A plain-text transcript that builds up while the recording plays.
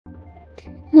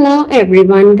Hello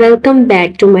everyone, welcome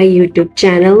back to my YouTube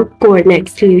channel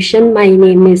CodeNext Solution. My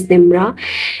name is Nimra.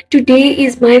 Today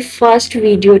is my first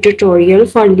video tutorial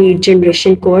for lead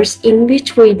generation course in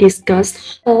which we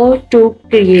discuss how to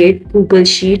create Google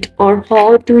Sheet or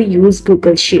how to use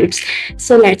Google Sheets.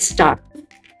 So let's start.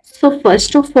 So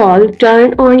first of all,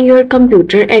 turn on your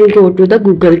computer and go to the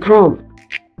Google Chrome.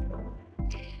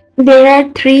 There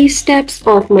are three steps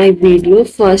of my video.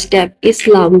 First step is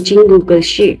launching Google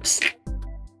Sheets.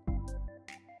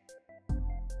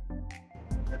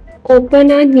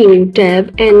 Open a new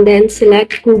tab and then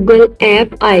select Google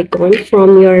app icon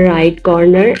from your right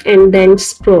corner and then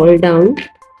scroll down.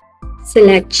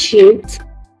 Select Sheets.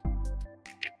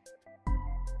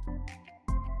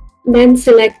 Then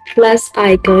select plus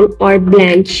icon or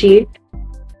blank sheet.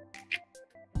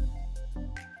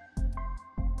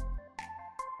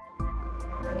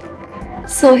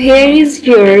 So here is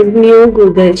your new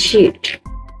Google Sheet.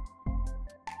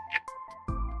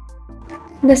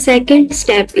 The second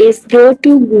step is go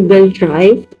to Google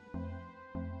Drive.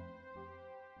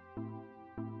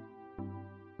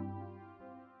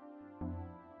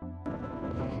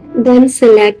 Then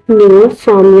select New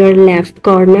from your left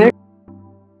corner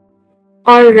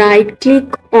or right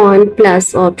click on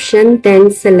plus option,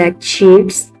 then select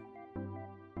Sheets.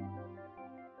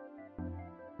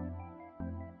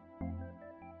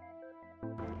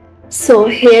 So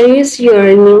here is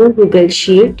your new Google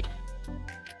Sheet.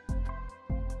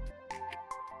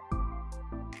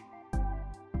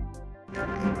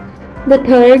 The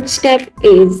third step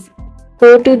is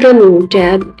go to the New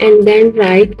tab and then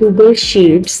write Google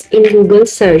Sheets in Google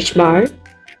search bar.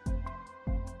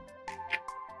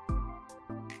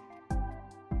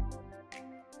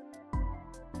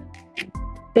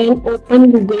 Then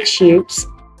open Google Sheets.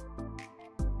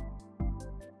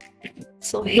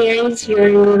 So here is your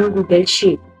new Google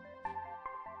Sheet.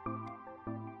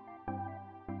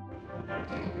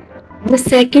 The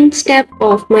second step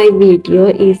of my video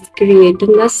is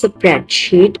creating a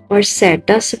spreadsheet or set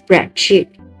a spreadsheet.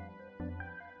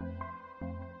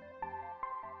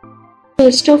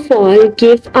 First of all,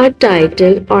 give a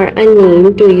title or a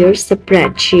name to your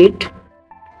spreadsheet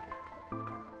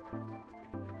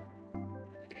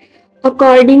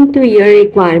according to your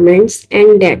requirements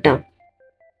and data.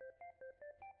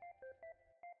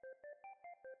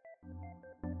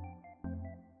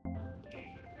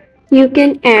 You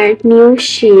can add new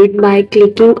sheet by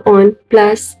clicking on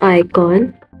plus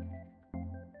icon.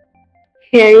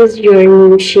 Here is your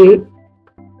new sheet.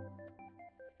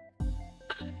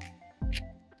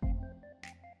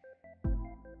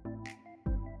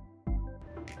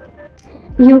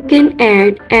 You can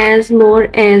add as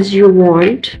more as you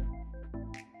want.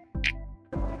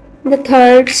 The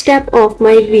third step of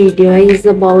my video is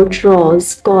about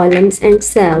rows, columns and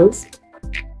cells.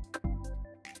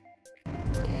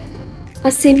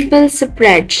 A simple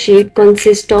spreadsheet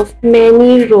consists of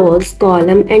many rows,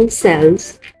 columns, and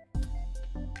cells.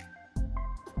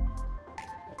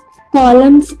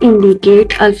 Columns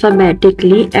indicate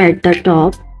alphabetically at the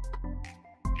top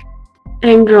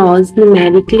and rows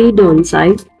numerically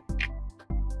downside.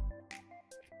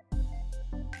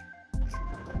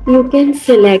 You can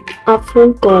select a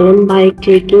full column by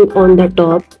clicking on the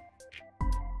top.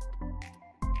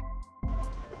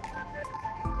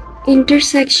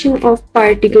 Intersection of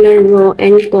particular row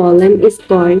and column is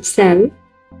called cell.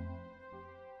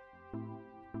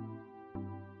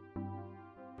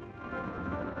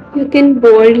 You can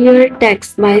bold your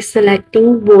text by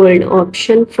selecting bold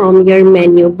option from your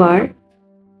menu bar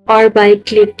or by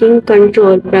clicking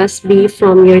Ctrl+B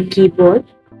from your keyboard.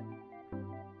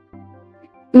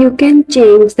 You can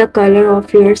change the color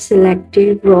of your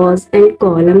selected rows and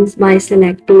columns by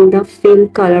selecting the fill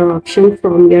color option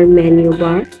from your menu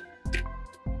bar.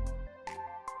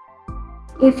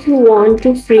 If you want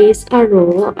to freeze a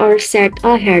row or set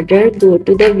a header, go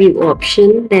to the View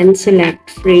option, then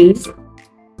select Freeze,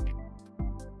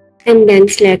 and then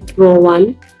select Row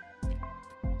 1.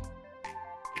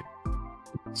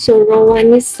 So Row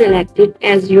 1 is selected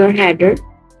as your header.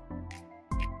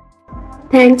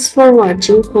 Thanks for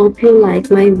watching. Hope you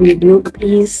like my video.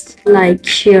 Please like,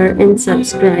 share, and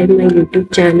subscribe my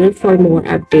YouTube channel for more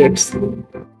updates.